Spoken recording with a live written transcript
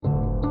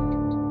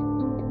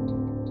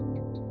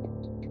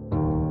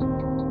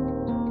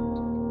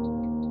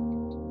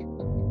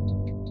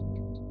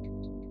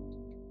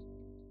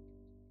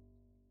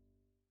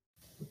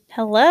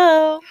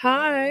Hello.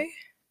 Hi,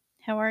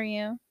 How are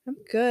you? I'm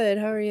good.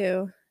 How are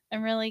you?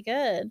 I'm really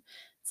good.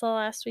 It's the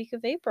last week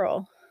of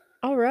April.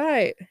 All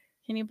right.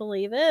 Can you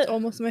believe It's it?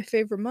 almost my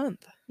favorite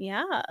month.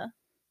 Yeah.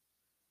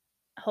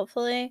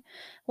 Hopefully.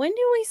 When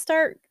do we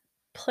start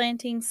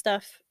planting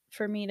stuff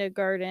for me to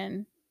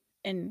garden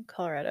in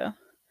Colorado?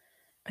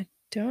 I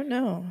don't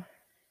know.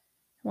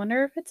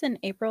 Wonder if it's in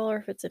April or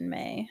if it's in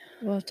May.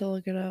 We'll have to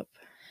look it up.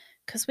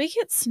 Because we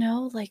get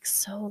snow like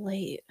so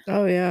late.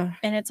 Oh, yeah.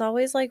 And it's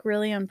always like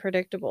really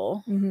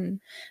unpredictable. Mm-hmm.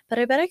 But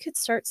I bet I could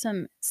start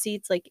some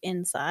seeds like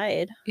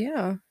inside.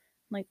 Yeah.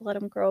 Like let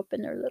them grow up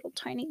in their little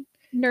tiny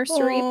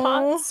nursery Aw,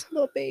 pots.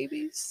 little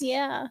babies.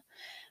 Yeah.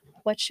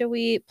 What should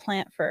we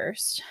plant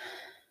first?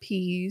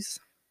 Peas.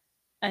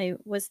 I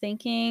was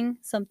thinking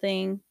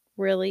something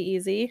really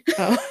easy.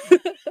 Oh.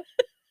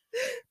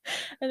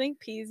 I think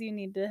peas you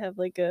need to have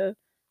like a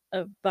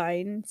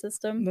vine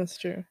system. That's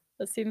true.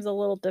 That seems a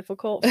little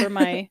difficult for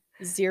my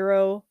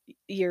 0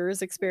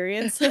 years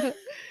experience.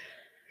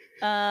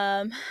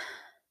 I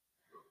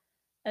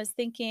was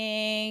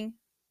thinking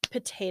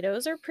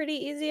potatoes are pretty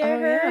easy, I Oh,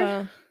 heard.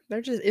 yeah.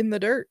 They're just in the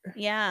dirt.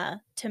 Yeah,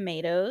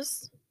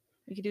 tomatoes.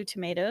 We could do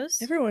tomatoes.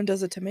 Everyone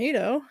does a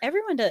tomato.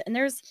 Everyone does. And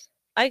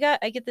I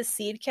get the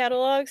seed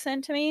catalog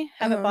sent to me.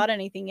 Haven't bought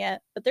anything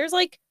yet, but there's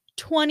like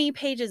 20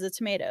 pages of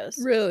tomatoes.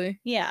 Really?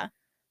 Yeah.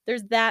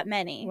 There's that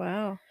many.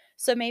 Wow.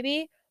 So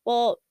maybe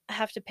we'll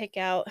have to pick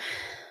out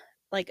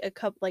like a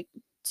cup like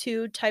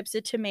 2 types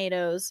of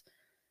tomatoes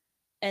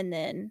and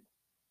then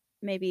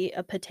maybe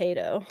a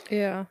potato.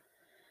 Yeah.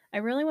 I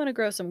really want to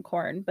grow some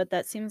corn, but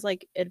that seems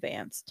like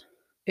advanced.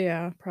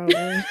 Yeah,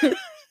 probably.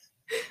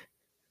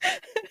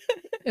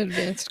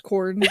 Advanced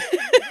corn.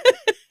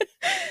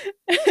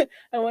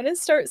 I want to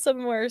start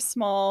somewhere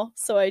small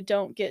so I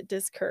don't get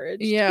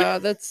discouraged. Yeah,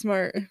 that's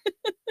smart.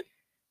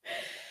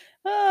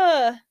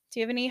 Do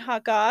you have any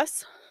hot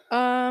goss?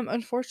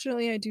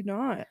 Unfortunately, I do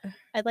not.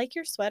 I like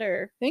your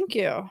sweater. Thank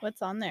you.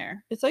 What's on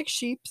there? It's like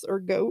sheeps or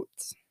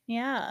goats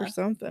Yeah, or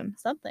something.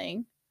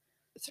 something.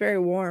 It's very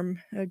warm.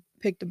 I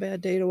picked a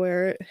bad day to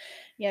wear it.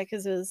 Yeah,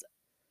 because it was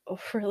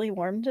really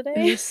warm It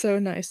today. was so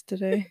nice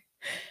today.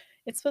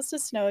 It's supposed to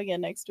snow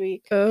again next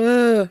week.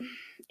 Ugh,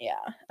 Yeah,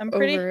 I'm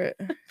over it.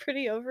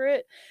 pretty over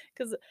it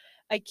because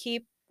I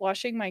keep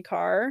washing my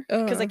car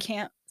because I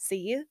can't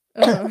see,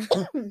 Uh,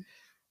 and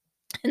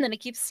then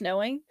it keeps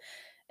snowing,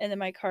 and then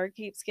my car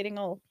keeps getting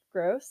all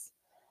gross.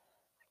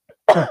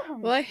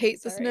 well, I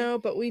hate the Sorry. snow,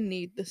 but we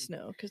need the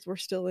snow because we're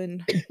still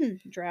in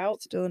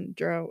Drought.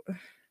 drought.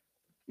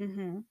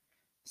 Mm-hmm.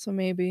 So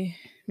maybe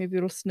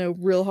it'll snow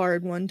real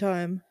hard one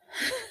time.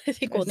 I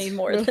think we'll need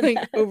more We're than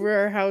like that. over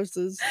our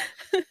houses.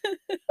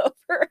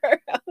 Over our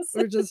house.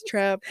 We're just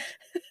trapped.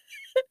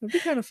 It'd be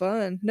kind of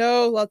fun.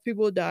 No, lots of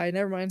people would die.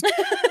 Never mind.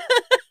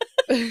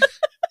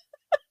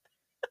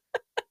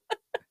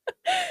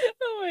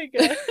 Oh my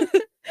god.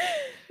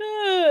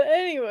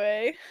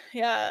 Anyway,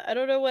 yeah, I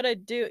don't know what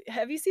I'd do.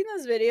 Have you seen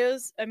those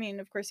videos? I mean,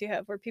 of course you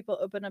have, where people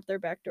open up their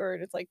back door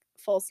and it's like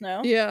full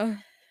snow. Yeah.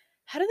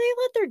 How do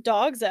they let their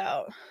dogs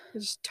out?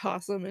 Just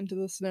toss them into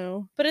the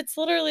snow. But it's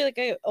literally like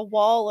a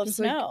wall of Just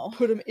snow. like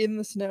put them in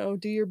the snow,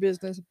 do your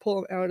business, and pull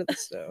them out of the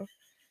snow.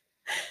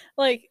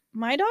 Like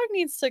my dog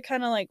needs to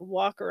kind of like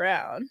walk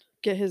around.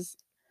 Get his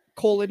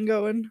colon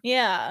going.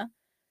 Yeah.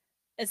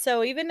 And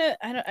so even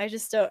I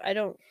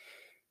don't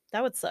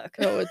that would suck.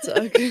 Oh, it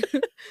suck.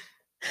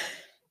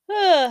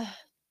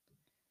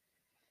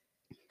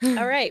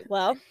 All right.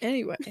 Well,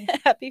 Anyway.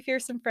 happy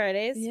Fearsome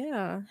Fridays.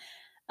 Yeah.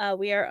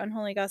 We are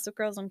Unholy Gossip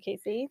Girls. I'm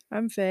Casey.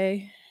 I'm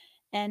Faye.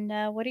 And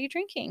what are you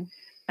drinking?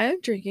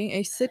 I'm drinking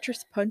a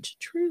citrus punch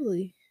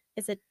Truly.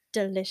 Is it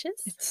delicious?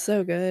 It's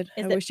so good.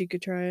 I wish you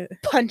could try it.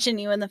 Punching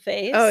you in the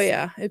face? Oh,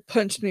 yeah. It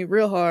punched me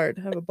real hard.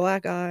 I have a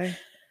black eye.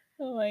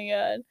 Oh, my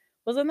God.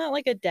 Wasn't that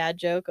like a dad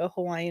joke, a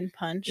Hawaiian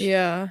punch?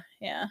 Yeah.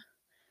 Yeah.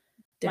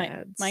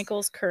 Dads.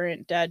 Michael's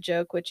current dad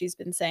joke, which he's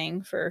been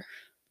saying for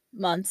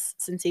months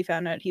since he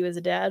found out he was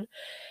a dad,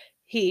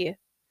 he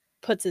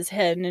puts his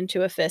head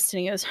into a fist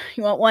and he goes,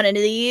 "You want one of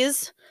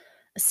these?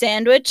 A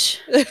sandwich?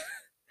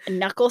 A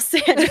knuckle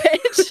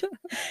sandwich?"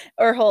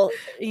 Or he'll,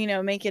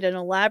 make it an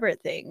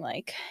elaborate thing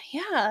like,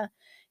 "Yeah,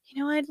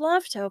 I'd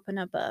love to open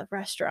up a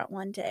restaurant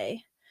one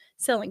day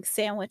selling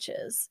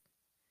sandwiches.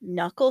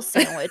 Knuckle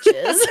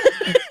sandwiches."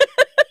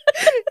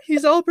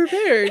 He's all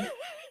prepared.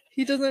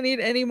 He doesn't need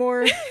any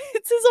more.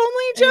 It's his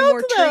only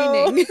joke,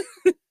 though. Training.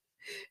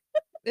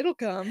 It'll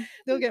come.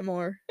 They'll get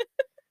more.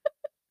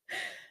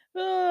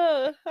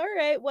 All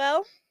right.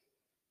 Well,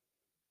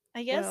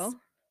 I guess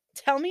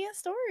tell me a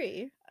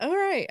story. All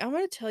right. I'm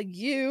going to tell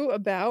you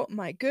about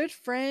my good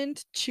friend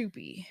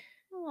Choopy.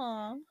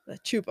 Aw. The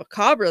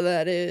chupacabra,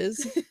 that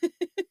is.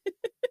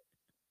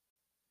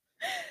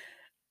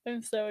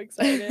 I'm so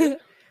excited.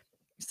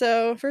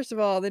 So, first of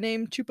all, the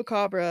name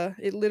chupacabra,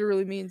 it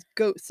literally means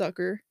goat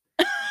sucker.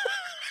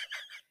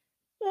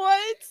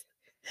 What?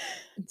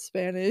 In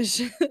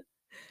Spanish.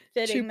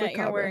 Fitting that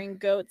you're wearing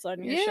goats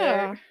on your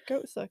shirt.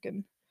 Goat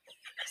sucking.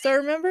 So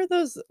remember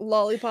those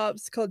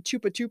lollipops called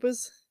Chupa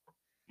Chupas?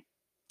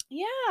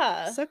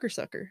 Yeah.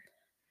 Sucker.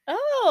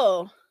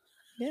 Oh,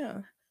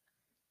 Yeah.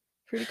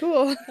 Pretty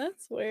cool.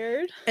 that's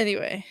weird.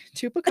 Anyway,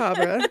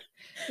 Chupacabra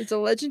is a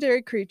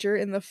legendary creature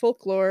in the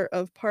folklore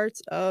of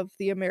parts of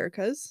the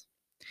Americas,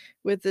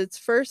 with its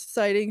first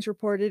sightings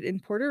reported in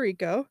Puerto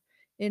Rico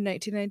in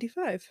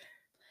 1995.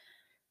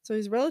 So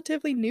he's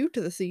relatively new to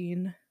the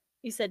scene.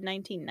 You said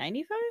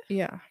 1995?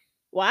 Yeah,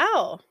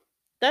 Wow.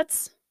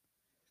 That's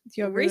it's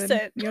younger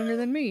recent.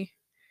 than me.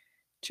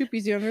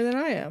 Chupi's younger than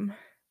I am.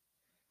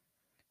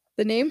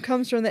 The name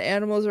comes from the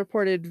animal's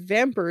reported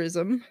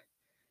vampirism.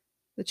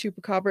 The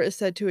chupacabra is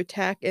said to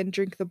attack and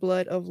drink the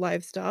blood of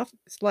livestock,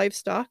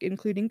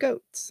 including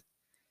goats.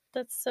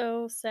 That's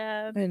so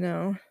sad. I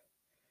know.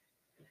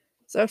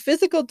 So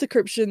physical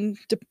descriptions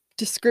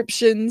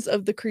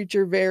of the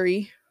creature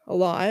vary a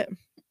lot.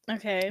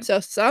 Okay. So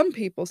some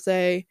people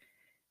say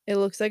it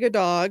looks like a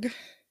dog,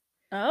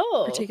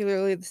 Oh.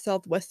 particularly the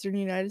southwestern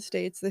United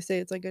States. They say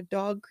it's like a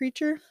dog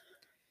creature,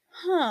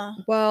 Huh.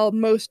 while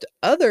most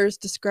others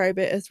describe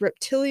it as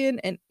reptilian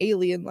and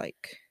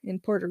alien-like in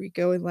Puerto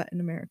Rico and Latin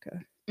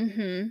America.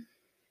 Mm-hmm.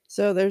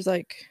 So there's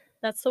like,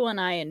 That's the one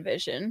I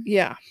envision.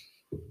 yeah.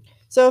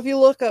 So if you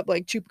look up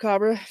like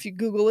chupacabra, if you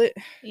Google it,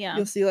 Yeah.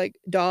 you'll see like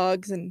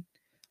dogs and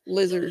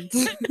lizards.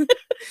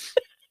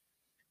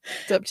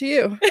 It's up to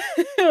you.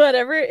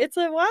 Whatever. It's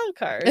a wild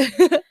card.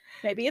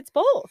 Maybe it's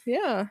both.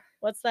 Yeah.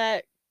 What's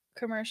that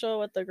commercial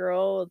with the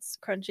girl? It's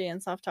crunchy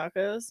and soft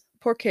tacos.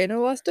 Por qué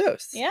no las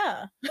dos?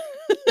 Yeah.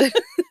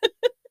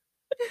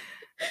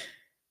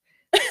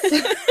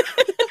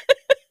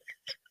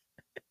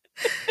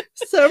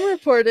 Some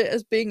report it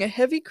as being a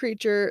heavy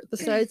creature the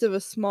size of a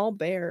small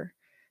bear,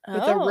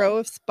 with a row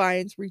of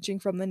spines reaching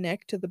from the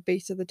neck to the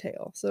base of the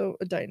tail. So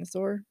a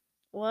dinosaur,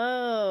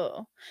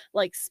 Whoa.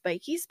 Like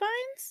spiky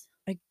spines?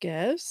 I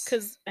guess.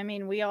 Because, I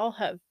mean, we all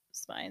have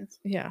spines.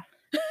 Yeah.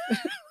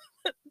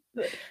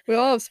 We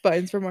all have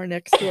spines from our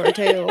necks to our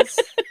tails.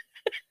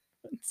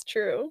 It's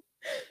true.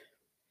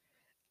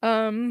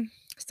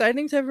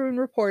 Sightings have been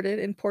reported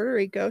in Puerto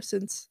Rico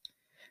since.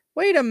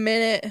 Wait a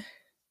minute.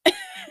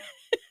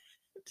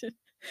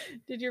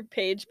 Did your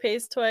page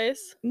paste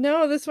twice?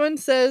 No, this one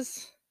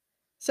says.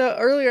 So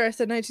earlier I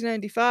said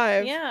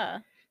 1995. Yeah.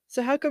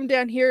 So how come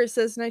down here it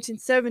says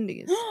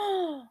 1970s?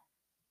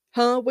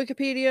 Huh,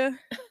 Wikipedia?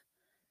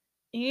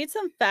 You need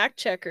some fact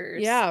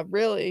checkers. Yeah,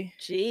 really.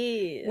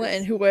 Jeez.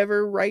 Letting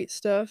whoever write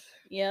stuff.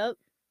 Yep.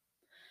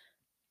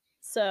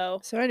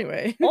 So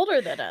anyway.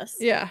 older than us.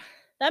 Yeah.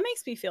 That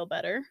makes me feel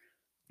better.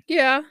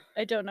 Yeah.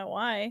 I don't know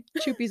why.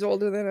 Chupi's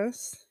older than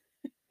us.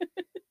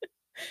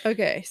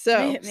 Okay,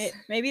 so.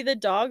 Maybe the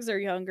dogs are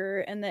younger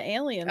and the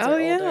aliens are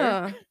older.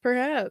 Yeah,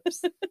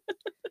 perhaps.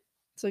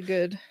 It's a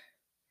good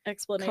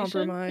explanation.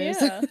 Compromise.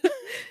 Yeah.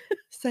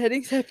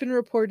 Sightings have been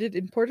reported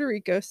in Puerto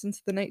Rico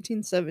since the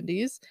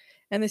 1970s,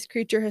 and this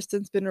creature has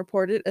since been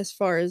reported as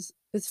far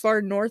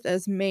north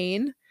as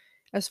Maine,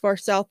 as far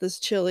south as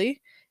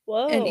Chile,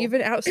 Whoa. and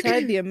even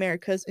outside the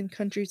Americas in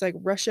countries like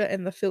Russia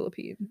and the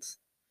Philippines.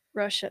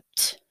 Russia.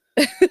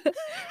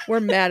 We're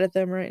mad at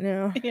them right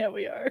now. Yeah,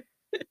 we are.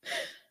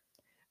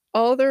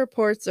 All the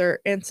reports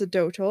are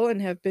anecdotal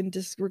and have been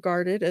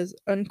disregarded as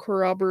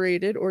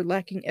uncorroborated or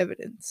lacking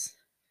evidence.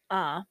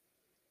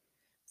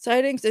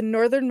 Sightings in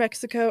northern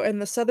Mexico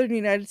and the southern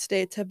United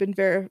States have been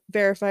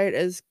verified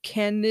as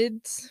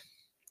canids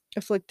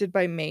afflicted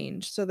by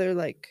mange. So they're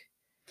like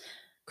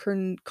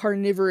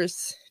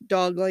carnivorous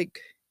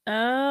dog-like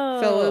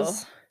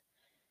fellas.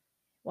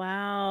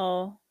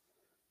 Wow.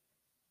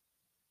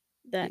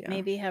 That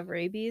maybe have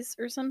rabies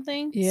or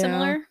something? Yeah.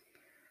 Similar?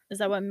 Is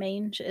that what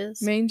mange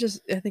is? Mange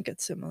is, I think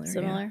it's similar.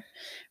 Similar. Yeah.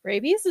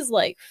 Rabies is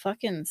like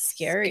fucking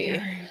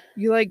scary.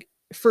 You like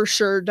for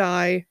sure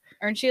die.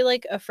 Aren't you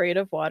like afraid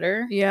of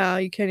water? Yeah,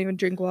 you can't even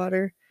drink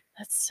water.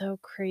 That's so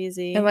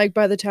crazy. And like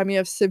by the time you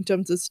have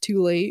symptoms, it's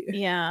too late.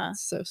 Yeah.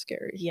 It's so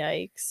scary.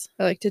 Yikes.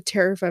 I like to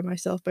terrify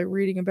myself by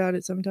reading about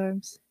it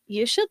sometimes.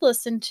 You should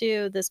listen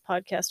to This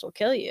Podcast Will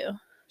Kill You.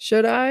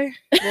 Should I?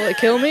 Will it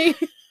kill me?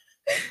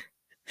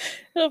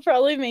 It'll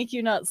probably make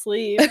you not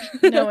sleep,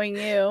 knowing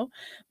you.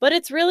 But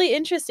it's really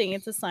interesting.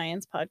 It's a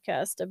science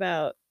podcast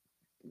about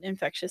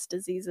infectious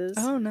diseases.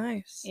 Oh,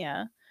 nice.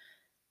 Yeah.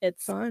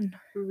 It's fun.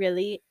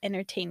 Really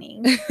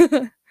entertaining.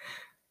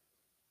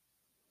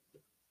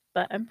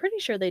 But I'm pretty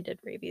sure they did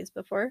rabies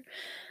before.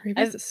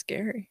 Rabies is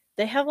scary.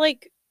 They have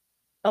like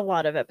a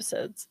lot of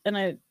episodes, and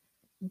I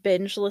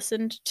binge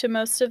listened to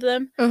most of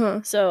them.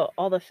 So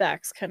all the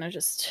facts kind of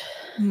just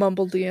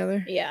mumbled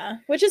together. Yeah,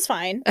 which is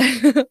fine.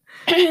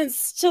 It's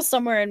still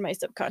somewhere in my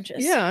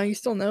subconscious. Yeah, you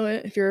still know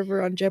it. If you're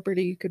ever on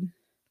Jeopardy, you could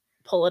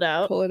pull it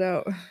out.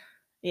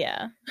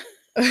 Yeah.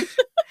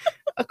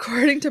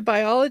 According to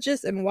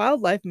biologists and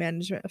wildlife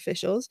management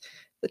officials,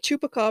 the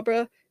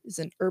chupacabra is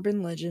an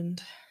urban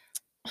legend.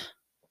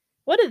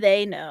 What do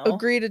they know?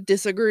 Agree to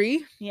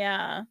disagree.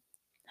 Yeah.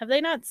 Have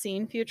they not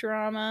seen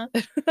Futurama?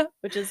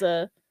 Which is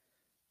a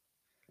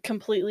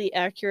completely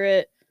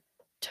accurate,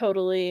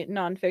 totally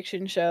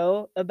nonfiction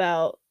show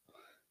about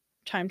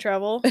time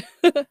travel.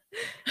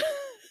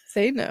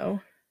 They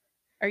know.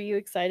 Are you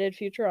excited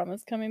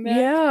Futurama's coming back?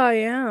 Yeah, I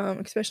am.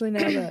 Especially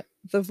now that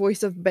the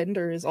voice of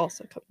Bender is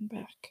also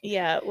coming back.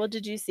 Yeah. Well,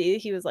 did you see?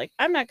 He was like,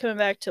 I'm not coming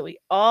back till we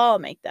all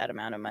make that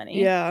amount of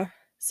money. Yeah.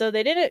 So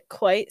they didn't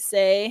quite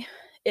say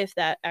if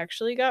that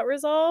actually got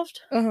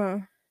resolved.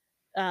 But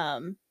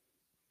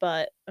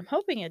I'm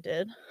hoping it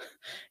did.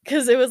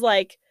 Because it was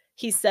like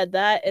he said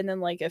that, and then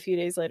like a few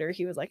days later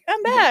he was like,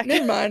 I'm back.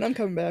 Never mind, I'm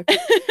coming back.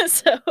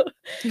 So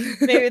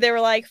maybe they were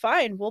like,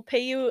 fine, we'll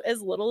pay you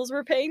as little as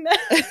we're paying them.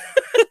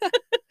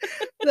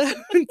 That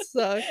would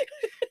suck.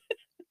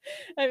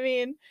 I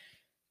mean,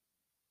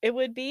 it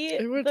would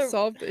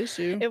solve the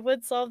issue. It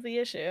would solve the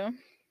issue.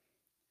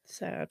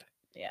 Sad.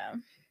 Yeah.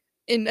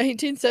 In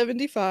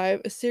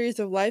 1975, a series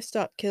of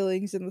livestock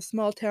killings in the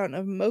small town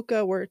of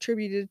Mocha were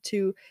attributed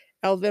to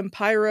El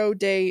Vampiro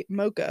de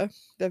Mocha,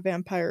 the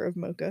vampire of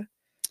Mocha.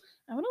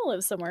 I want to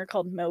live somewhere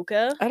called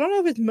Mocha. I don't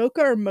know if it's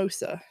Mocha or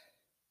Mosa.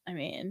 I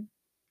mean,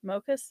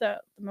 Mocha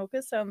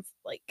sounds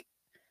like,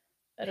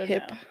 I don't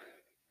know,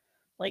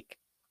 like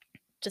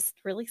just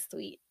really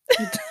sweet.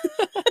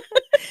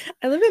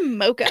 I live in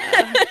Mocha.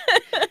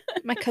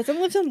 My cousin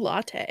lives in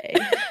Latte.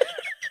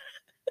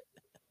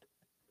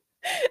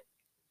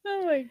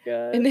 Oh my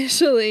god.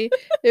 Initially,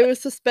 it was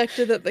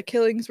suspected that the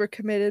killings were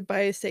committed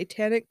by a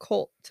satanic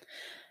cult.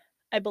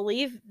 I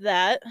believe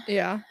that.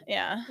 Yeah.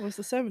 Yeah. It was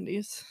the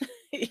 70s.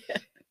 Yeah.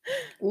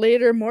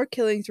 Later, more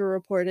killings were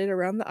reported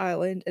around the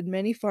island, and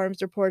many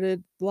farms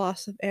reported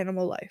loss of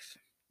animal life.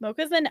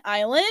 Mocha's an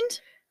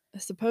island? I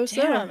suppose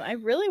Damn, so. I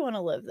really want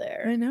to live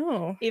there. I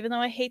know. Even though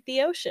I hate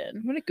the ocean.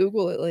 I'm going to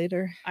Google it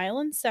later.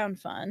 Islands sound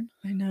fun.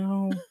 I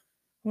know. I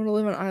want to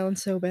live on an island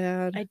so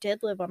bad. I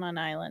did live on an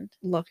island.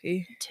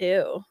 Lucky.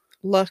 Too.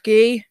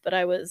 Lucky. But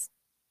I was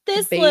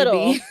this baby.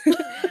 Little.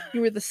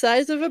 You were the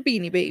size of a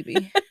Beanie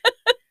Baby.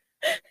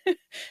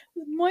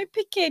 Muy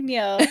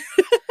pequeño.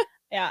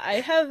 Yeah,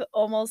 I have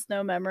almost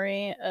no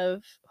memory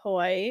of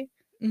Hawaii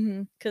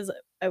because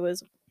I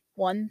was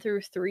 1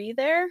 through 3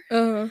 there.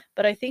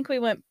 But I think we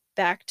went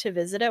back to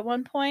visit at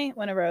one point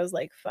whenever I was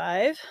like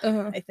 5,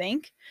 I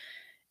think,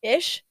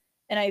 ish.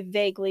 And I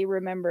vaguely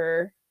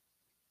remember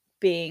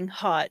being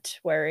hot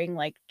wearing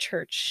like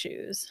church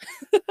shoes.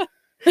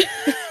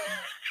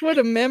 What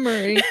a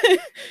memory.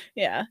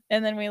 Yeah.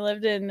 And then we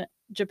lived in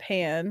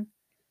Japan,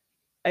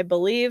 I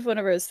believe,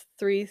 whenever it was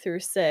 3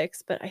 through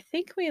 6, but I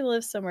think we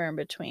lived somewhere in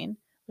between,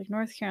 like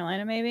North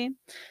Carolina, maybe.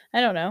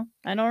 I don't know.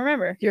 I don't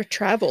remember. You're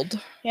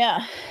traveled.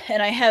 Yeah.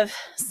 And I have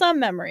some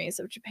memories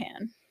of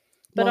Japan,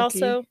 but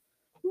Lucky. also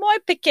muy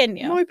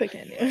pequeño. Muy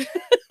pequeño.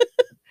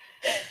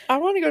 I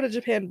want to go to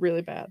Japan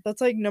really bad.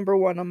 That's like number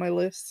 1 on my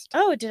list.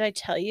 Oh, did I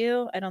tell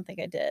you? I don't think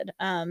I did.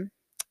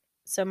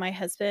 So my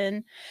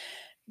husband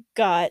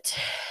got,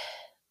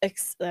 I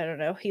don't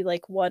know, he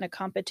like won a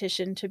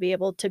competition to be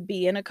able to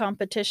be in a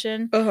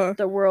competition,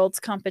 the world's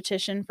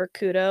competition for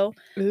Kudo,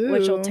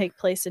 which will take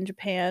place in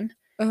Japan.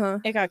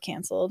 It got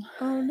canceled.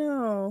 Oh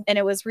no. And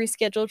it was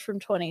rescheduled from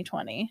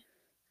 2020.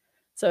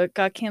 So it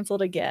got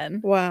canceled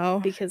again. Wow.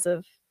 Because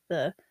of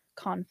the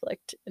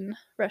conflict in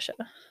Russia.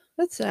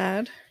 That's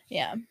sad.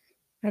 Yeah.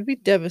 I'd be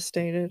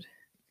devastated.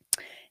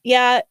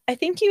 Yeah, I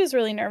think he was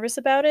really nervous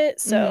about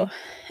it, so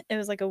it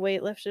was like a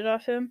weight lifted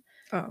off him.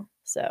 Oh.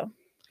 So.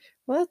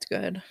 Well, that's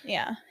good.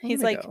 Yeah.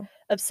 He's like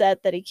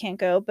upset that he can't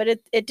go, but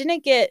it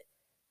didn't get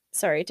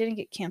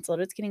canceled.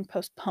 It's getting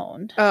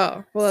postponed.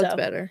 Oh, well, that's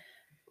better.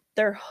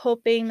 They're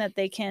hoping that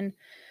they can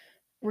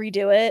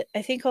redo it.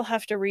 I think he'll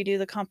have to redo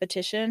the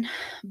competition,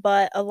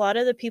 but a lot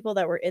of the people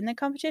that were in the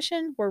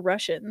competition were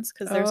Russians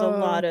because there's a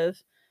lot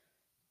of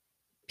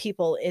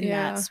people in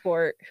that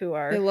sport who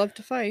are, they love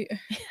to fight.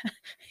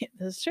 Yeah,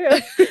 that's true.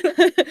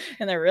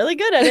 And they're really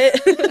good at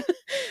it.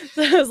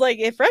 So I was like,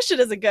 if Russia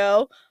doesn't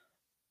go,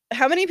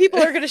 how many people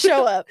are going to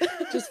show up?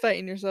 Just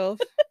fighting yourself.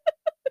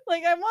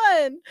 Like, I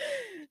won.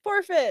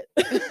 Forfeit.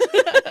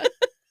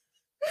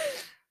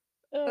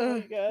 Oh my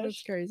gosh.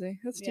 That's crazy.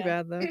 That's too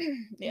bad though.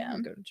 Yeah.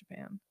 We'll go to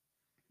Japan.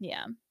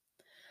 Yeah.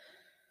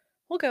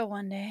 We'll go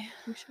one day.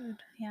 We should.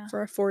 Yeah. For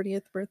our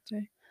 40th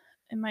birthday.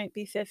 It might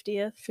be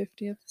 50th.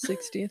 50th,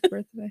 60th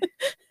birthday.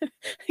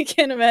 I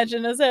can't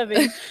imagine us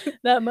having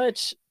that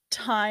much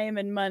time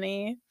and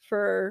money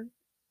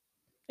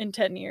in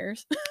 10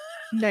 years.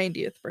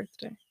 90th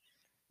birthday.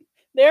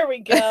 There we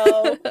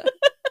go.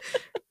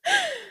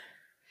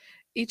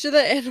 Each of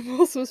the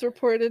animals was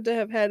reported to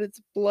have had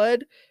its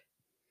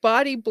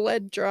body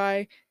bled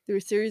dry through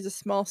a series of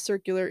small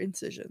circular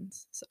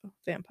incisions. So,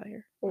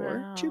 vampire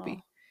or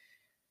Chubby.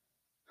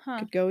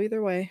 Could go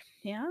either way.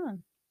 Yeah.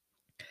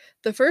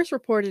 The first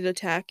reported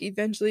attack,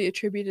 eventually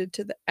attributed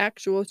to the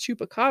actual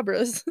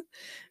chupacabras,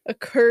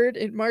 occurred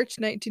in March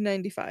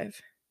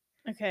 1995.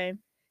 Okay.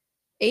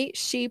 8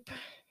 sheep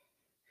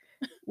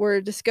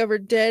were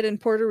discovered dead in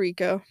Puerto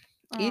Rico,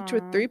 each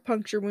with 3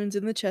 puncture wounds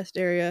in the chest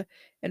area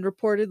and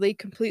reportedly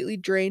completely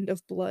drained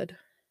of blood.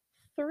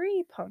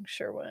 3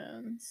 puncture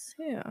wounds.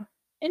 Yeah.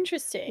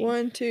 Interesting.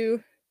 1,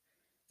 2,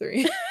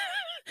 3.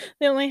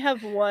 They only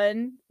have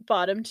 1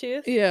 bottom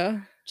tooth?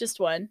 Yeah.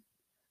 Just 1.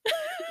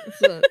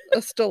 It's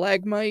a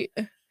stalagmite.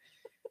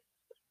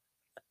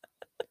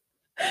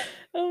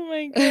 Oh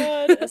my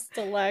god. A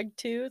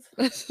stalactooth.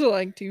 A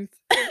stalactooth.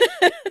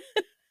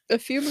 A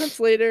few months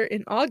later,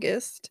 in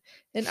August,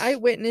 an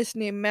eyewitness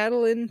named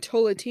Madeline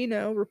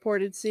Tolentino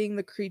reported seeing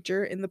the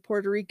creature in the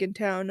Puerto Rican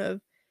town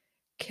of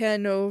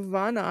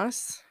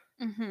Canovanas,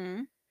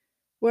 Mm-hmm.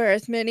 where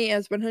as many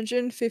as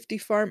 150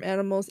 farm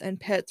animals and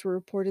pets were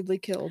reportedly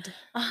killed.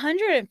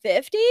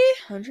 150?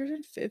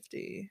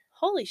 150.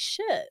 Holy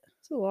shit.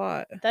 That's a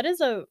lot. That is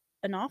an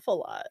awful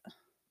lot.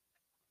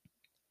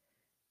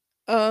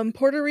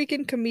 Puerto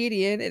Rican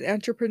comedian and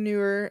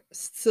entrepreneur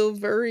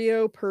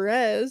Silverio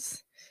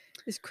Perez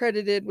is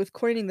credited with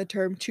coining the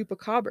term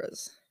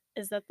chupacabras.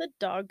 Is that the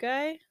dog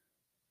guy?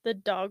 The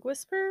dog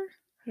whisperer?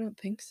 I don't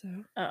think so.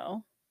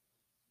 Oh.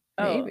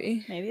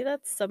 Maybe. Oh, maybe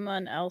that's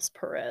someone else,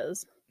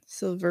 Perez.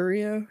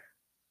 Silverio.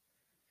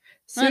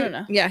 I don't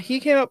know. Yeah, he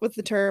came up with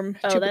the term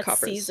Oh, that's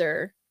chupacabras.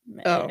 Caesar.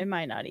 Oh. It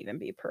might not even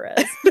be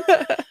Perez.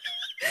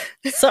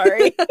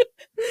 Sorry.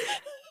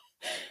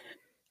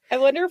 I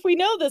wonder if we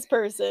know this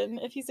person,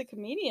 if he's a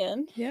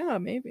comedian. Yeah,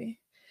 maybe.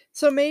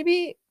 So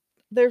maybe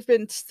there have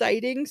been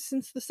sightings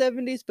since the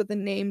 70s, but the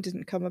name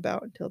didn't come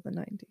about until the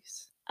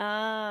 90s.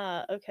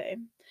 Ah, okay.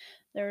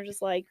 They were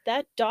just like,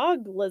 that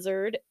dog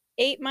lizard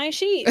ate my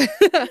sheep.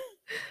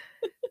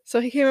 So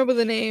he came up with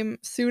a name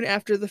soon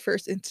after the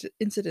first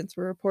incidents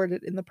were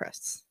reported in the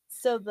press.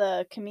 So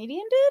the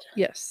comedian did?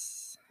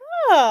 Yes.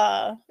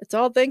 Ah. It's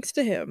all thanks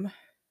to him.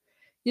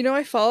 You know,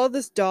 I follow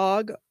this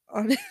dog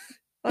on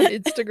on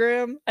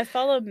Instagram. I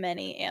follow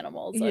many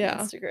animals on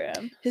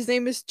Instagram. His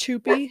name is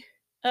Choopy.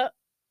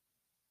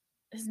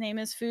 His name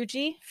is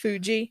Fuji.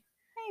 Fuji.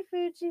 Hey,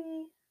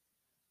 Fuji.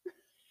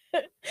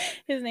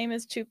 His name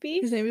is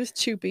Choopy. His name is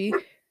Choopy.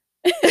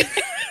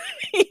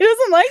 He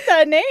doesn't like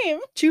that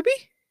name.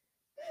 Choopy?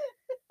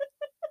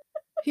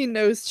 He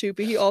knows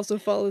Choopy. He also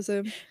follows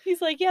him.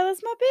 He's like, yeah,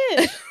 that's my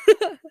bitch.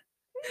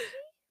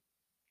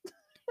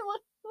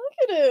 Look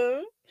at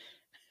him.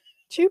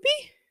 Choopy?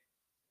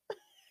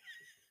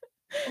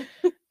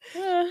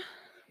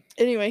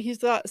 Anyway, he's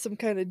got some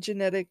kind of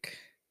genetic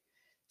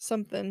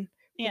something.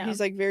 Yeah. He's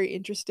like very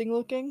interesting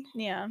looking.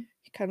 Yeah.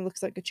 He kind of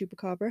looks like a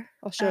chupacabra.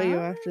 I'll show you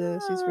after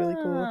this. He's really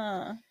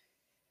cool.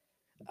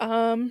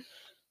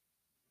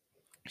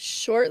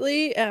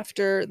 Shortly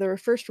after there were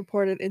first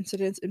reported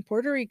incidents in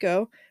Puerto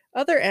Rico,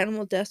 other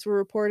animal deaths were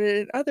reported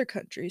in other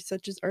countries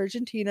such as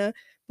Argentina,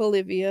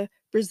 Bolivia,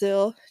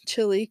 Brazil,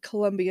 Chile,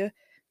 Colombia,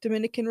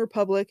 Dominican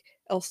Republic,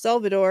 El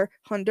Salvador,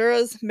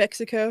 Honduras,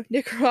 Mexico,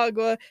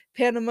 Nicaragua,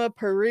 Panama,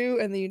 Peru,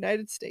 and the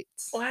United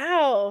States.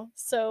 Wow.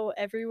 So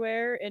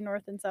everywhere in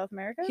North and South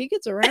America? He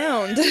gets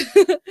around.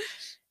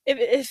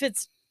 if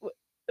it's,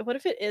 what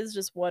if it is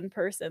just one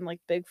person,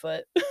 like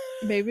Bigfoot?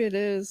 Maybe it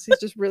is. He's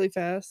just really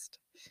fast.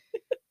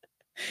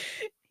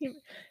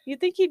 You'd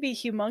think he'd be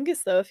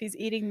humongous though if he's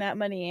eating that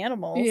many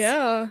animals.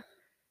 Yeah.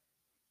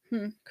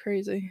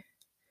 Crazy.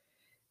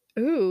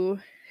 Ooh,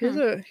 here's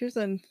a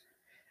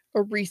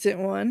recent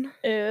one.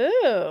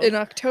 Ooh. In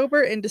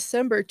October and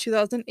December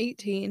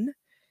 2018,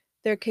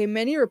 there came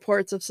many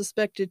reports of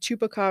suspected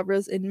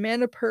chupacabras in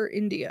Manipur,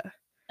 India.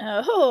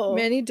 Oh.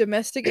 Many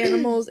domestic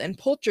animals and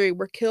poultry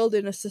were killed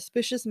in a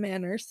suspicious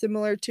manner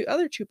similar to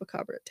other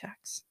chupacabra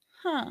attacks.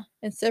 Huh.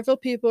 And several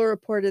people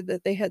reported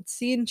that they had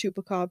seen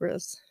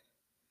chupacabras.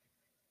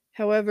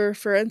 However,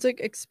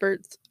 forensic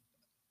experts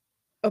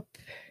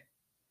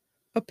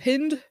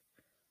opinioned?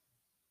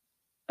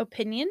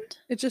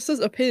 It just says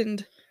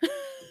opined.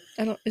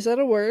 Is that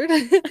a word?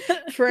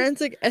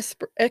 Forensic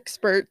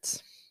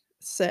experts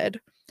said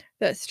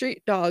that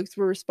street dogs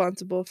were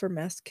responsible for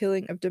mass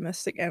killing of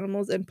domestic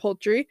animals and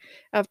poultry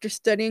after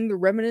studying the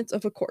remnants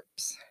of a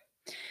corpse.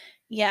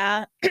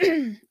 Yeah.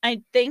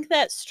 I think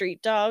that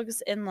street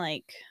dogs in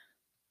like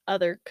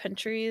other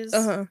countries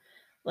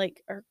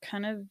like are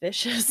kind of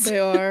vicious. They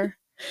are.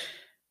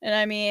 And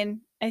I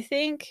mean, I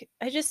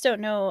just don't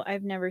know.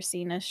 I've never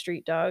seen a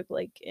street dog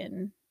like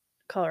in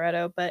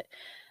Colorado, but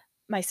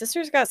my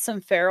sister's got some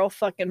feral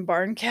fucking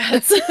barn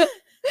cats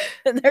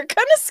and they're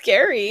kind of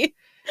scary.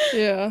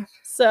 Yeah.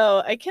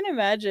 So I can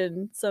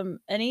imagine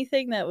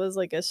anything that was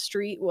like a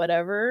street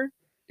whatever.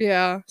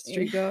 Yeah,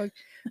 street dog.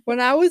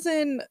 When I was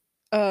in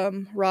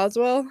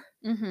Roswell,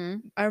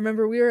 I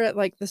remember we were at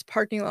like this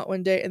parking lot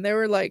one day and there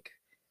were like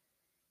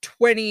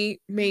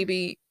 20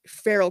 maybe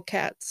feral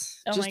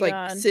cats just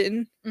like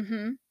sitting.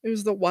 It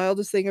was the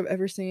wildest thing I've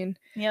ever seen.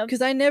 Yeah,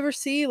 because I never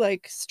see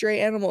like stray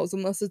animals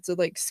unless it's a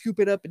like scoop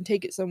it up and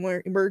take it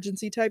somewhere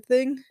emergency type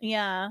thing.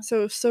 Yeah,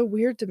 so it's so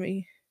weird to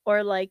me.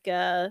 Or like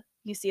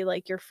you see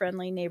like your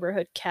friendly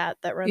neighborhood cat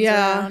that runs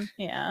around.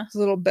 Yeah, there's a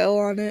little bell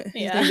on it.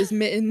 His name is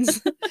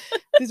Mittens.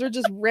 These are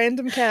just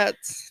random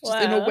cats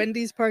just in a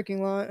Wendy's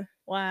parking lot.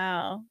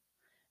 Wow.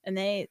 And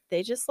they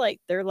just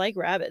like, they're like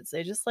rabbits.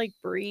 They just like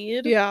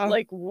breed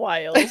like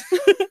wild.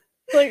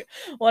 Like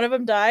one of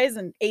them dies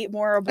and 8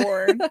 more are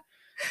born.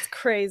 It's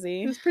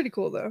crazy. It's pretty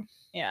cool though.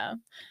 Yeah.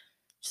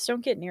 Just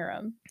don't get near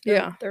them.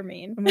 They're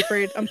mean.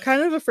 I'm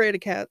kind of afraid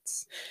of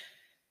cats.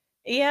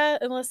 Yeah,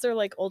 unless they're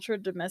like ultra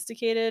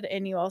domesticated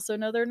and you also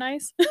know they're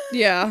nice.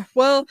 Yeah.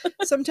 Well,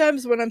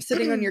 sometimes when I'm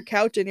sitting on your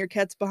couch and your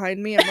cat's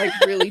behind me, I'm like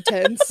really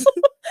tense.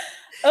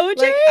 OJ?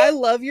 Like, I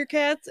love your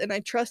cats and I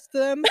trust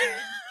them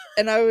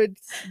and I would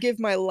give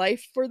my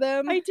life for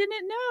them. I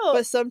didn't know.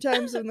 But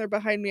sometimes when they're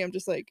behind me, I'm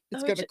just like,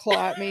 it's gonna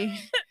claw at me.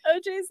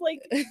 OJ's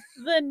like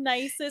the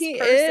nicest He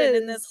person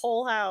in this is.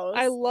 whole house.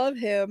 I love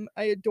him.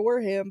 I adore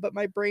him, but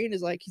my brain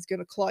is like, he's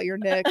gonna claw your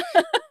neck.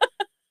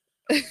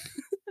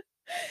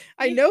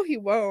 I know he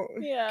won't.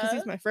 Yeah. Because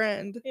he's my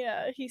friend.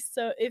 Yeah,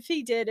 if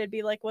he did, it'd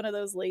be like one of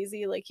those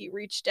lazy, like he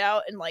reached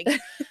out and like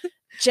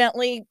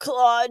gently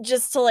clawed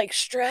just to like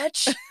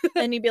stretch.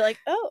 And he'd be like,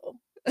 oh,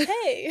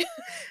 hey.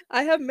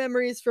 I have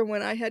memories from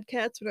when I had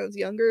cats when I was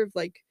younger of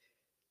like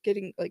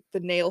getting like the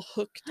nail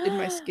hooked in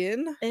my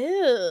skin.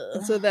 Ew.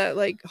 And so that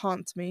like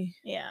haunts me.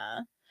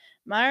 Yeah.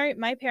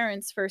 My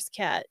parents' first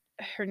cat,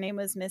 her name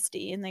was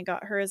Misty, and they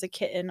got her as a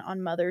kitten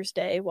on Mother's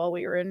Day while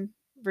we were in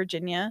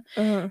Virginia.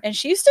 And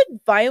she used to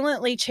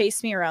violently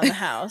chase me around the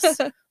house.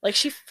 Like,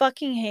 she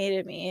fucking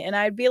hated me. And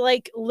I'd be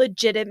like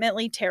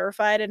legitimately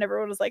terrified, and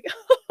everyone was like,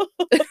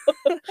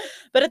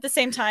 but at the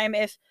same time,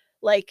 if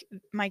like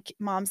my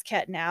mom's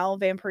cat now,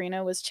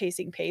 Vampirina, was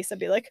chasing Pace, I'd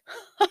be like,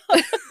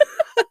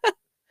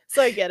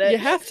 so I get it. You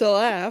have to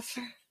laugh.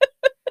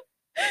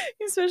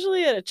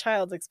 Especially at a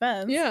child's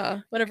expense. Yeah.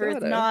 Whenever it's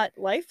gotta. not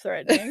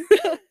life-threatening.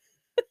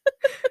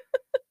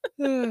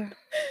 I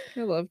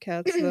love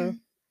cats though.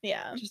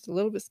 Yeah. Just a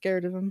little bit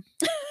scared of them.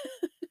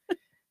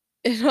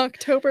 In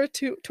October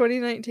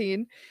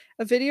 2019,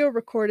 a video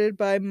recorded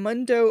by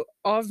Mundo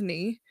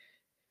OVNI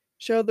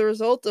showed the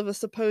result of a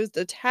supposed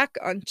attack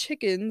on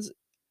chickens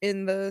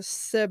in the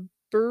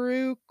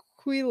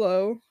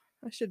Ceburuquilo,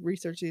 I should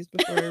research these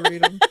before I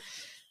read them,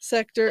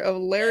 sector of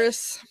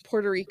Lares,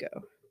 Puerto Rico.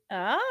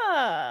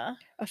 Ah.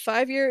 A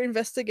 5-year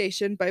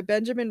investigation by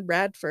Benjamin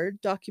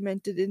Radford,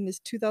 documented in his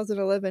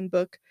 2011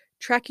 book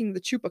Tracking the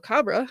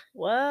Chupacabra,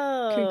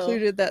 Whoa.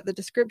 concluded that the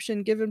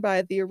description given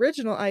by the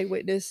original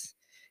eyewitness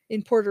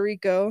in Puerto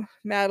Rico,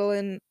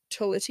 Madeline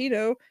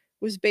Tolentino,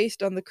 was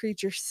based on the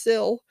creature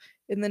Syl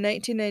in the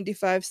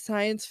 1995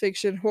 science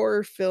fiction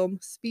horror film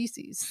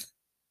Species.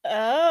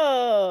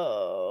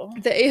 Oh.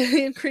 The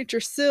alien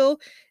creature Syl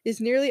is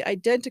nearly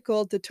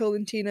identical to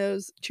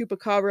Tolentino's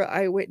Chupacabra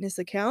eyewitness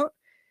account,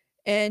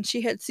 and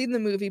she had seen the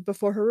movie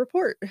before her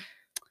report.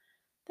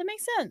 That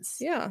makes sense.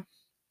 Yeah.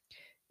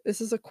 This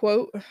is a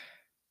quote.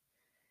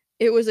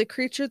 It was a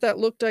creature that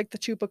looked like the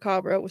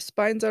Chupacabra, with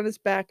spines on its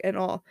back and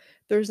all.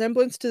 The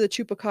resemblance to the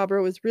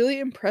Chupacabra was really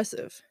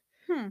impressive,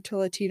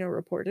 Tolentino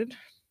reported.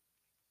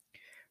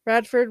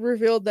 Radford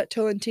revealed that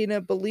Tolentino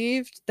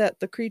believed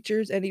that the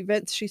creatures and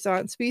events she saw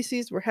in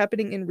Species were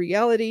happening in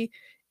reality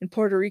in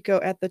Puerto Rico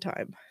at the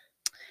time.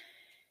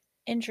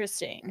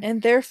 Interesting.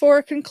 And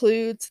therefore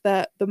concludes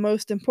that the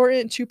most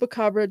important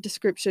Chupacabra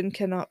description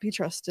cannot be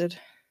trusted.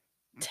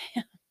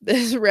 Damn.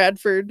 This,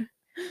 Radford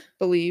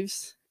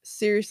believes,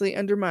 seriously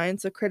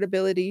undermines the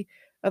credibility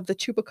of the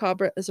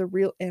Chupacabra as a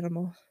real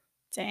animal.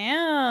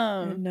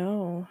 Damn. I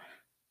know.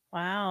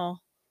 Wow.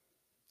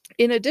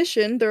 In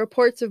addition, the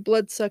reports of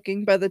blood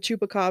sucking by the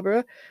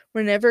Chupacabra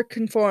were never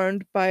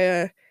confirmed by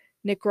a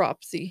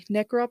necropsy.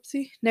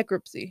 Necropsy?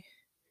 Necropsy.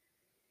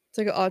 It's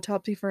like an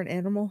autopsy for an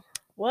animal.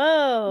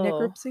 Whoa.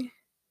 Necropsy?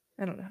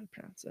 I don't know how to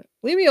pronounce it.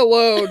 Leave me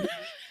alone!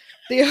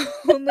 The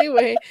only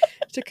way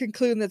to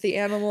conclude that the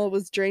animal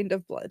was drained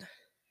of blood.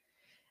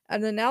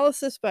 An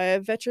analysis by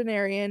a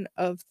veterinarian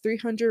of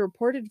 300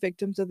 reported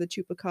victims of the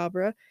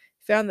Chupacabra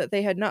found that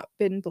they had not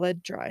been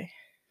bled dry.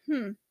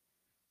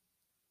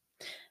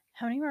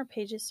 How many more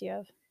pages do you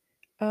have?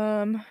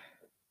 I'm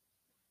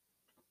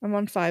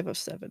on 5 of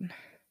 7.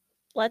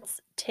 Let's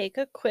take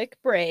a quick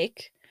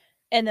break,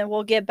 and then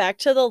we'll get back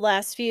to the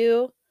last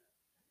few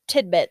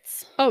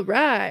tidbits. All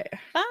right.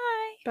 Bye.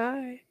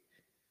 Bye.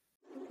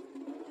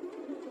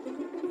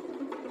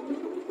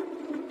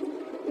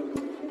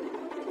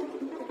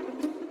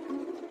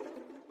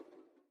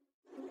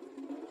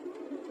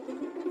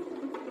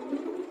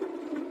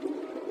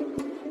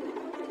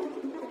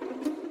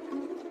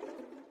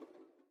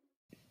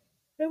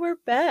 And we're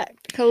back.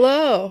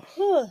 Hello.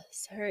 Oh,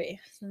 sorry.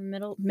 It's in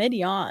the mid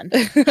yawn.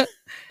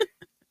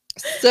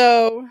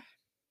 So,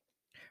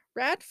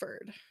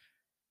 Radford,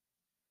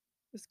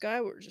 this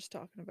guy we were just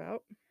talking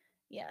about.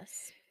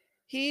 Yes.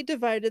 He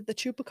divided the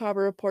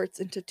Chupacabra reports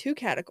into 2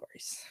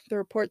 categories. The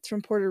reports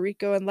from Puerto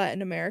Rico and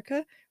Latin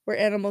America, where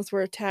animals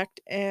were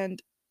attacked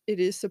and it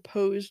is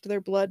supposed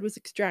their blood was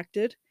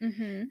extracted,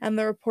 and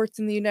the reports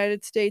in the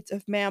United States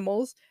of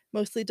mammals,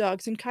 mostly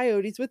dogs and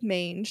coyotes with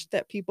mange,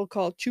 that people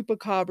call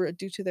Chupacabra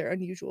due to their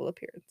unusual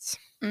appearance.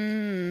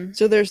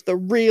 So there's the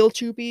real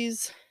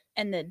Chupies.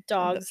 And the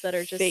dogs that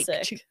are just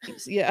sick.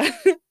 Chupies. Yeah.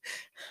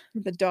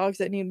 The dogs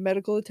that need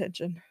medical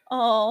attention.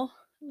 Oh,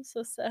 I'm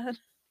so sad.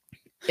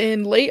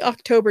 In late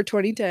October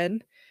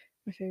 2010,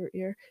 my favorite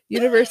year,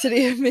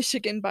 University of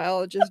Michigan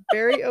biologist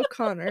Barry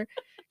O'Connor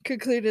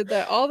concluded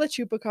that all the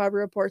Chupacabra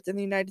reports in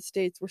the United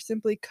States were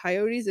simply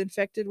coyotes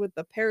infected with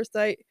the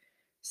parasite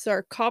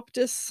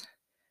Sarcoptes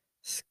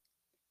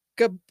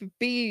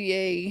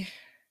scabiei.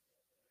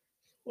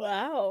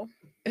 Wow.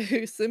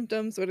 Whose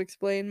symptoms would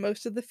explain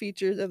most of the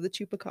features of the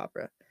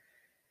Chupacabra.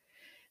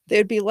 They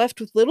would be left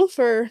with little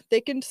fur,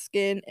 thickened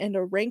skin, and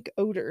a rank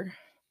odor.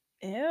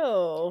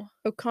 Ew.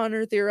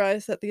 O'Connor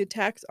theorized that the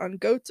attacks on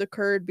goats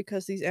occurred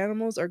because these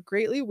animals are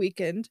greatly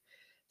weakened,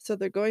 so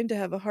they're going to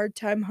have a hard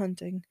time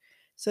hunting.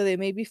 So they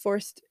may be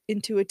forced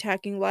into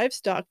attacking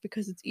livestock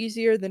because it's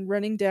easier than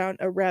running down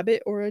a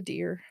rabbit or a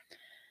deer.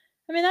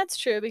 I mean, that's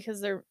true because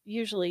they're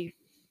usually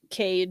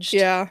caged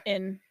Yeah.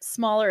 in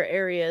smaller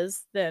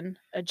areas than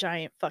a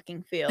giant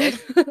fucking field.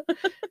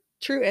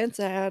 True and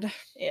sad.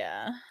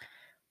 Yeah.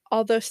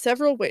 Although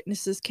several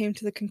witnesses came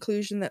to the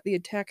conclusion that the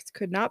attacks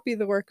could not be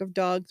the work of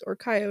dogs or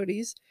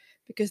coyotes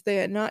because they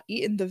had not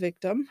eaten the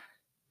victim,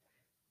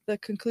 the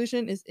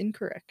conclusion is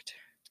incorrect.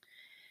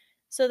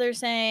 So they're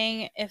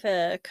saying if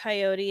a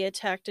coyote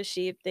attacked a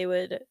sheep, they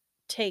would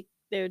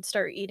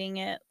start eating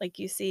it like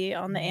you see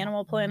on the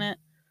Animal Planet.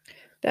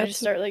 They just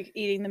start like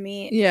eating the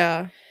meat.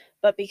 Yeah.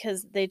 But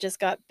because they just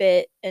got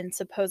bit and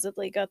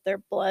supposedly got their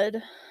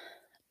blood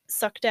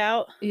sucked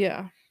out.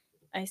 Yeah.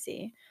 I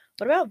see.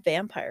 What about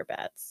vampire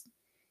bats?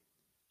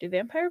 Do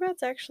vampire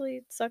bats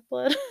actually suck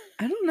blood?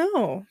 I don't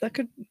know.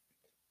 That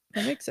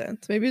makes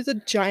sense. Maybe it's a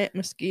giant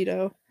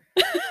mosquito.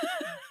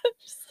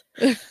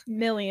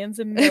 Millions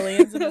and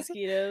millions of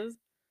mosquitoes.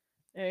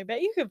 I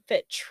bet you could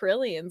fit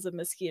trillions of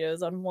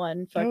mosquitoes on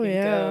one fucking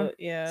goat.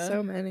 Yeah.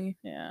 So many.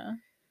 Yeah.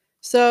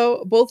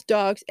 So both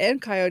dogs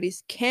and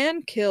coyotes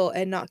can kill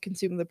and not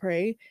consume the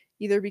prey,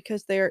 either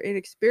because they are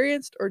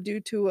inexperienced or due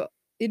to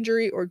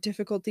injury or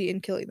difficulty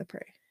in killing the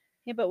prey.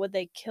 Yeah, but would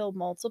they kill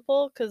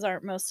multiple? Because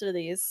aren't most of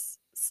these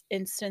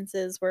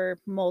instances where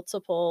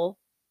multiple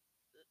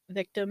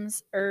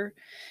victims are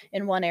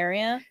in one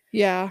area?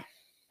 Yeah,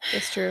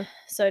 that's true.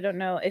 So I don't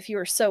know if you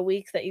were so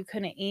weak that you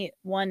couldn't eat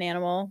one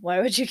animal,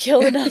 why would you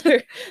kill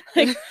another?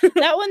 Like,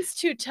 that one's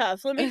too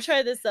tough. Let me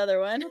try this other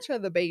one. I'll try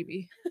the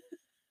baby.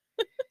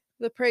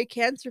 The prey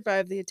can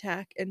survive the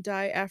attack and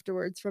die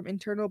afterwards from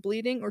internal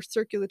bleeding or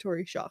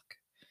circulatory shock.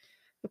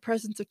 The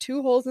presence of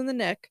 2 holes in the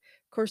neck,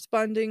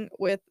 corresponding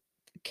with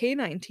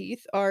canine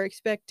teeth, are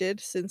expected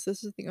since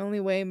this is the only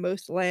way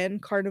most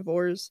land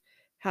carnivores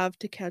have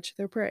to catch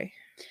their prey.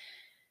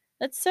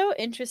 That's so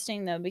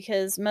interesting though,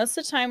 because most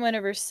of the time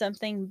whenever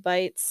something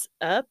bites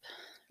up,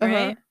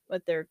 right,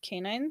 with their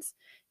canines,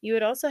 you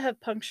would also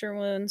have puncture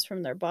wounds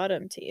from their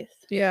bottom teeth.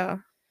 Yeah.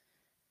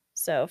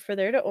 So for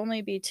there to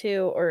only be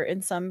 2, or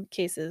in some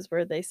cases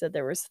where they said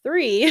there was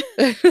 3,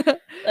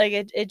 like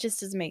it just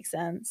doesn't make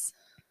sense.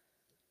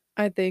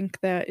 I think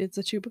that it's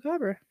a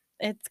chupacabra.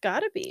 It's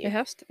gotta be. It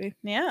has to be.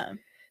 Yeah.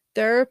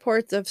 There are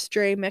reports of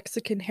stray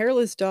Mexican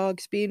hairless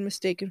dogs being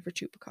mistaken for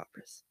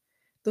chupacabras.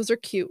 Those are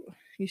cute.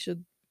 You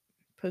should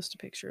post a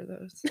picture of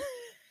those.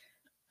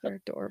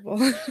 They're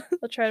adorable.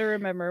 I'll try to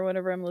remember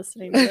whenever I'm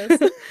listening to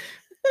this.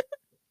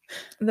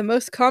 The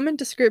most common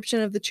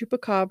description of the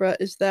chupacabra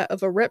is that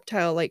of a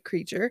reptile-like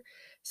creature,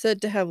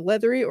 said to have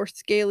leathery or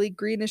scaly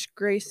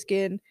greenish-gray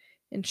skin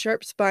and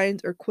sharp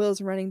spines or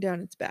quills running down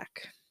its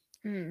back.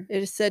 It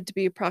is said to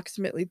be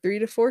approximately 3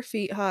 to 4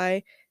 feet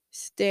high,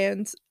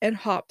 stands and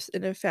hops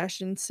in a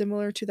fashion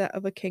similar to that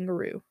of a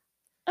kangaroo.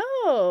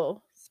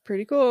 Oh, It's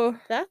pretty cool.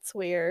 that's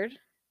weird.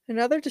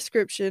 Another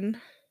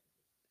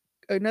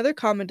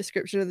common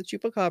description of the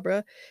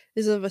chupacabra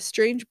is of a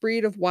strange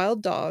breed of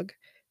wild dog.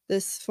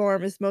 This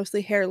form is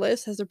mostly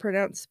hairless, has a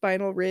pronounced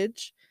spinal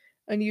ridge,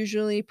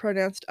 unusually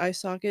pronounced eye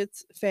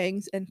sockets,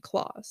 fangs, and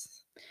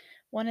claws.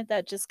 Wanted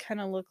that just kind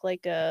of look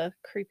like a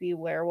creepy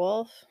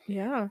werewolf.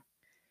 Yeah.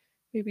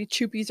 Maybe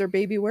chupies are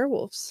baby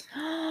werewolves.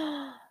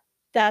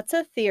 That's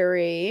a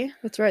theory.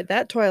 That's right,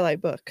 that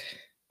Twilight book.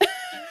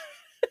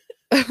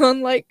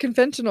 Unlike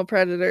conventional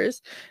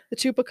predators, the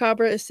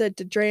chupacabra is said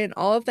to drain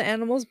all of the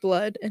animal's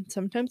blood and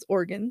sometimes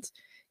organs,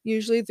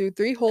 usually through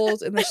 3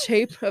 holes in the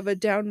shape of a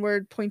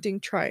downward pointing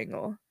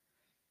triangle.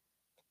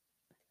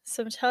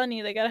 So I'm telling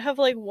you, they gotta have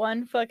like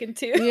one fucking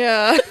tooth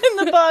Yeah. in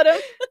the bottom.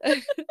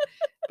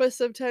 But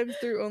sometimes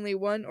through only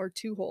 1 or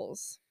 2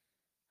 holes.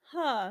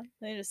 Huh.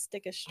 They just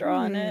stick a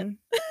straw in it.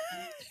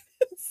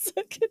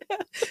 Suck it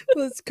out.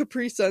 Those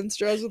Capri Sun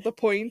straws with the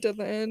point at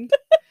the end.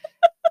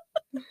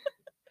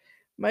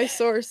 My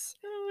source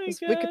is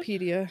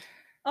Wikipedia.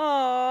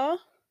 Aww.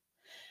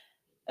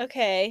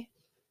 Okay.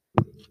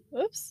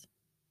 Oops.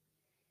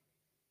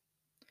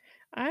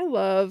 I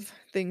love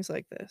things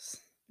like this.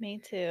 Me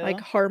too. Like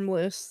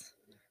harmless.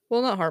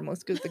 Well, not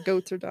harmless because the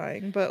goats are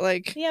dying, but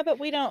like. Yeah, but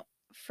we don't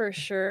for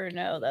sure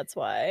know that's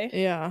why.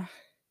 Yeah.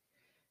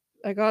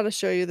 I gotta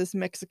show you this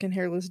Mexican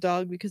hairless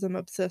dog because I'm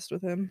obsessed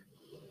with him.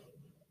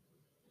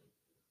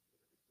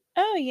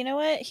 Oh, you know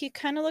what? He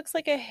kind of looks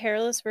like a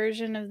hairless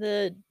version of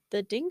the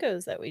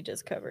dingoes that we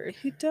just covered.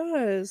 He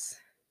does.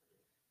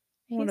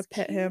 I want to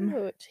pet him.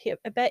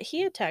 I bet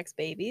he attacks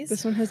babies.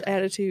 This one has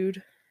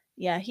attitude.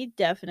 Yeah, he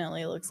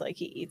definitely looks like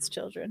he eats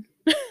children.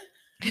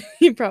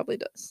 He probably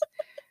does.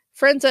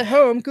 Friends at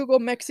home, Google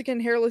Mexican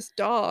hairless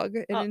dog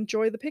and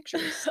enjoy the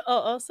pictures. I'll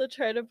also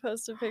try to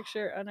post a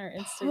picture on our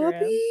Instagram.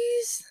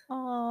 Puppies?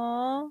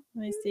 Aww.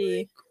 Let me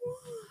see.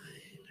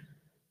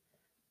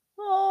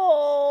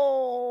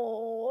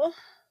 Oh.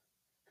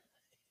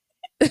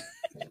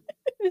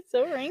 It's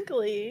So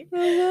wrinkly.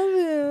 I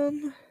love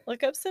him.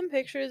 Look up some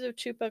pictures of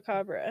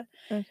Chupacabra.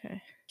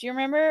 Okay. Do you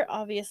remember,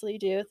 obviously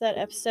do, that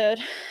episode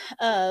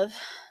of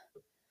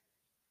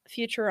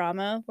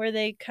Futurama where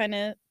they kind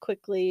of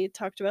quickly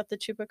talked about the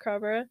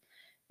Chupacabra?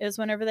 It was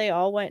whenever they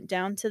all went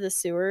down to the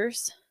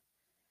sewers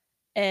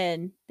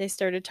and they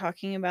started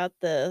talking about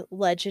the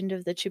legend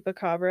of the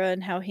Chupacabra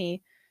and how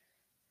he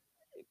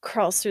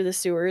crawls through the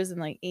sewers and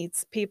like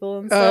eats people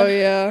and stuff. Oh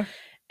yeah.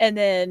 And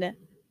then,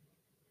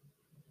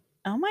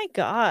 oh my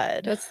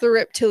god, That's the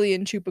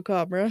reptilian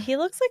chupacabra. he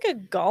looks like a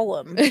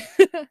golem.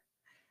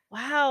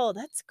 Wow,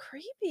 that's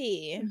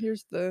creepy. And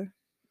here's the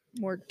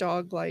more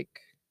dog-like.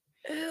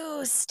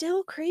 Ooh,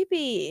 still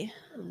creepy.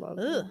 I love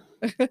Ugh.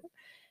 him.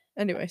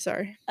 Anyway,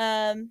 sorry.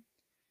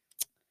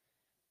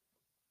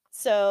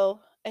 So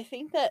I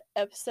think that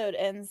episode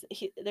ends.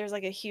 There's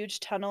like a huge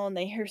tunnel, and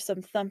they hear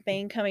some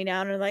thumping coming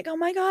down, and they're like, "Oh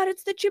my god,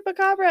 it's the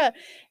Chupacabra!"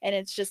 And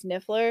it's just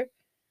Niffler.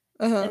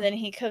 Uh-huh. And then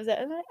he comes out,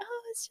 and I'm like,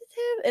 "Oh, it's just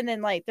him." And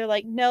then like they're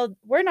like, "No,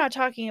 we're not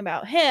talking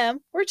about him.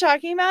 We're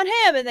talking about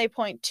him." And they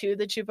point to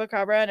the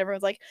Chupacabra, and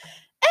everyone's like,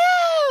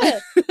 "Ah!"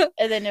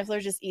 And then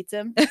Niffler just eats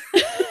him.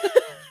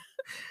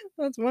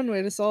 That's one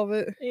way to solve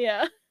it.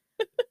 Yeah.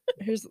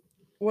 Here's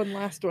one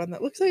last one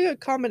that looks like a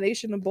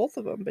combination of both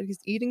of them, but he's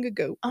eating a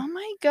goat. Oh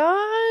my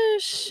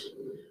gosh.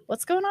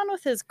 What's going on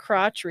with his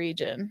crotch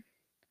region?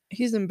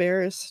 He's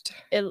embarrassed.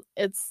 It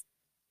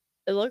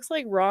looks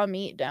like raw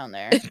meat down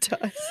there. It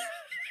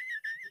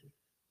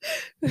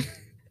does.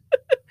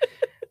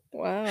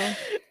 Wow.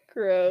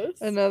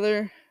 Gross.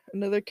 Another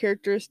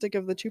characteristic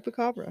of the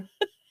chupacabra.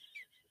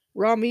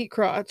 Raw meat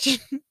crotch.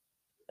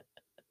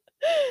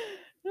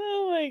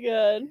 Oh my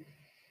god.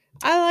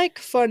 I like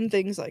fun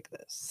things like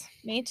this.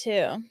 Me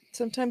too.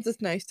 Sometimes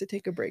it's nice to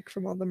take a break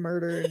from all the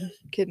murder and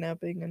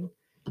kidnapping and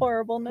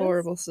Horribleness.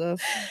 horrible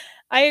stuff.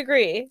 I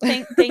agree.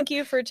 Thank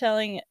you for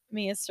telling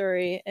me a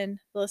story and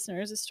the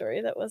listeners a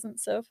story that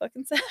wasn't so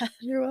fucking sad.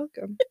 You're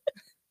welcome.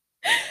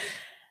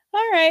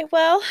 All right.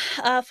 Well,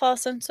 follow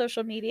us on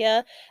social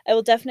media. I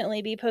will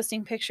definitely be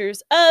posting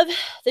pictures of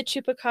the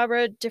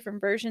Chupacabra,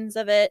 different versions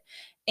of it,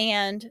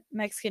 and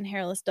Mexican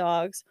hairless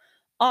dogs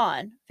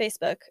on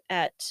Facebook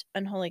at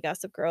Unholy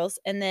Gossip Girls.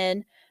 And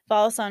then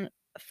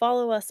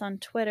follow us on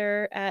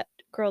Twitter at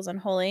Girls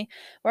Unholy,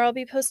 where I'll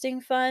be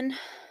posting fun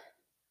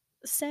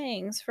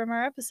sayings from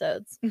our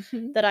episodes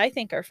that I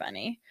think are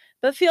funny.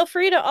 But feel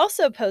free to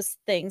also post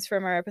things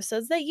from our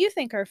episodes that you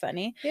think are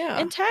funny. Yeah.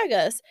 And tag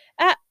us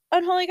at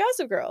Unholy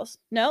Gossip Girls.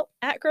 No,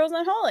 at Girls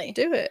Unholy.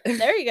 Do it.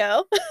 There you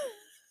go.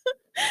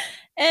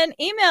 And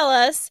email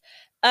us.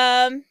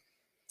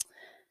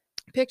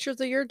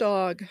 Pictures of your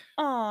dog.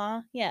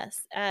 Aw,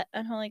 yes, at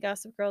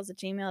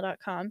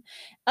unholygossipgirls@gmail.com.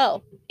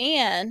 Oh,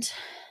 and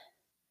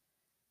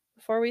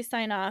before we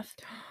sign off,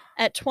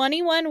 at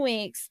 21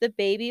 weeks, the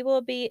baby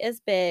will be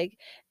as big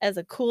as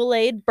a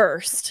Kool-Aid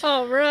burst.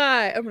 All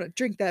right. I'm going to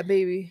drink that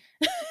baby.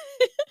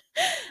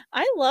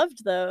 I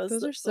loved those.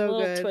 Those are the so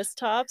little good. twist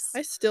tops.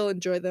 I still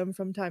enjoy them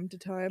from time to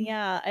time.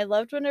 Yeah, I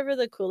loved whenever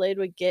the Kool-Aid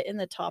would get in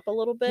the top a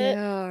little bit.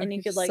 Yeah, and you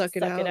could just like suck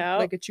it out.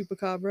 like a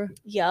chupacabra.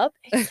 Yup,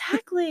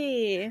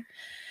 exactly.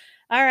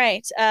 All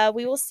right.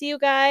 We will see you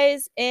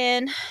guys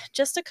in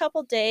just a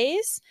couple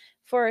days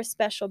for a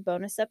special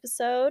bonus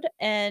episode.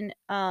 And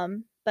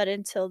but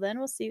until then,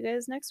 we'll see you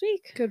guys next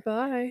week.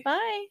 Goodbye.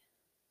 Bye.